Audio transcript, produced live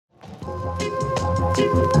You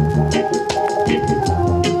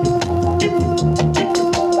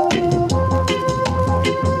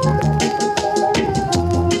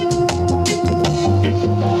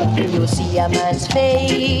see a man's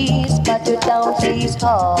face, but you don't see his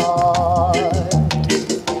heart.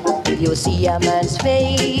 You see a man's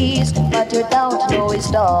face, but you don't know his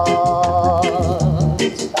thoughts.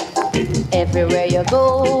 Everywhere you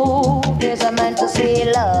go, there's a man to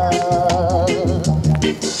say love.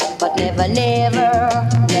 But never, never,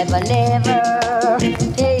 never, never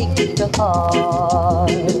take it to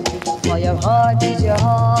heart. For your heart is your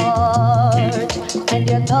heart, and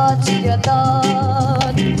your thoughts is your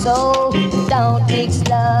thoughts. So don't mix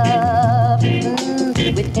love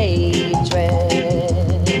with hatred.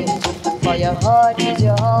 For your heart is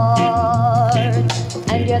your heart,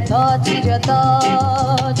 and your thoughts is your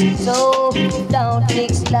thoughts. So don't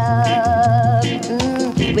mix love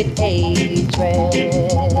with hatred.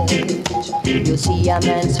 You see a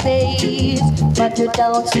man's face, but you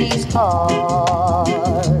don't see his heart.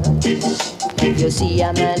 You see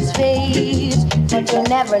a man's face, but you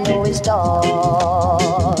never know his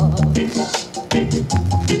thoughts.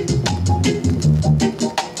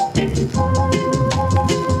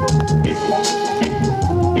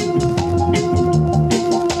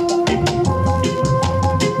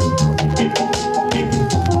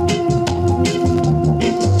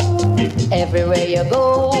 Everywhere you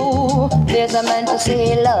go, there's a man to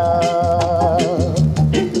say love.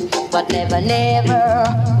 But never, never,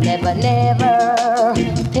 never, never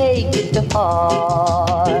take it to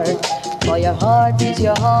heart. For your heart is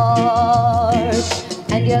your heart,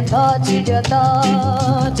 and your thoughts is your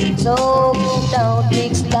thoughts. So don't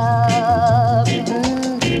mix love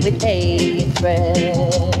with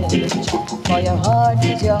hatred. For your heart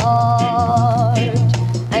is your heart,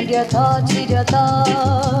 and your thoughts is your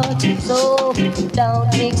thoughts. So don't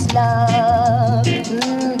mix love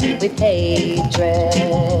with hatred.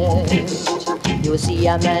 You see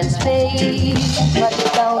a man's face, but you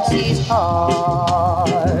don't see his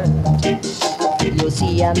heart. You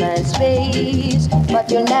see a man's face,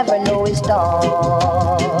 but you never know his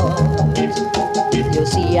thoughts. You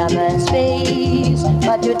see a man's face,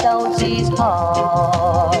 but you don't see his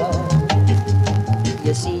heart.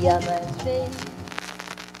 You see a man's face.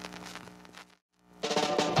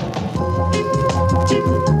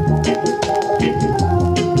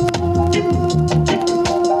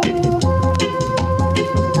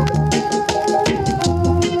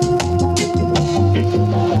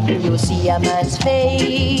 You see a man's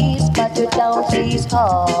face, but you don't see his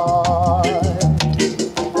heart.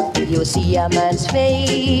 You see a man's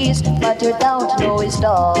face, but you don't know his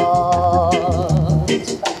thoughts.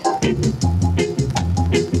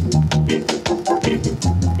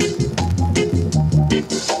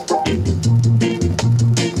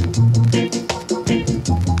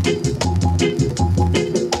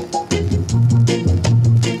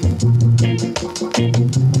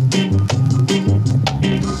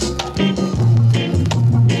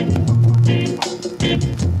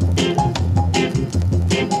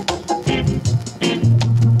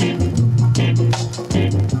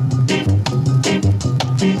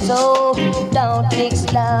 So don't mix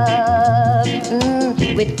love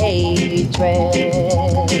with hatred.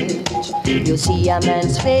 You see a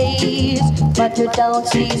man's face, but you don't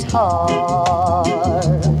see his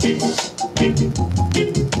heart.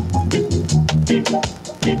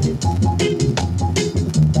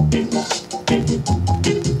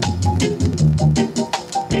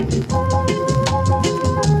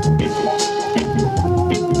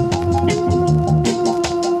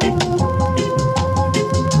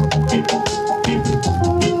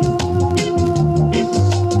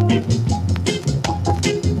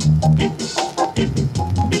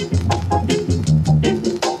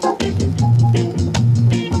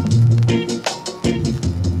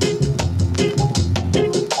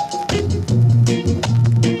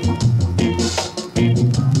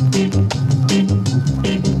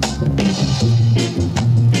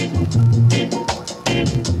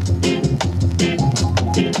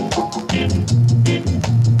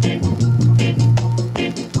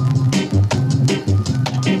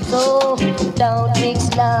 So don't mix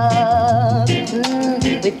love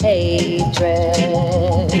with hatred.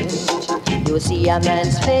 You see a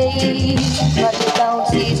man's face, but you don't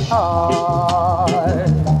see his heart.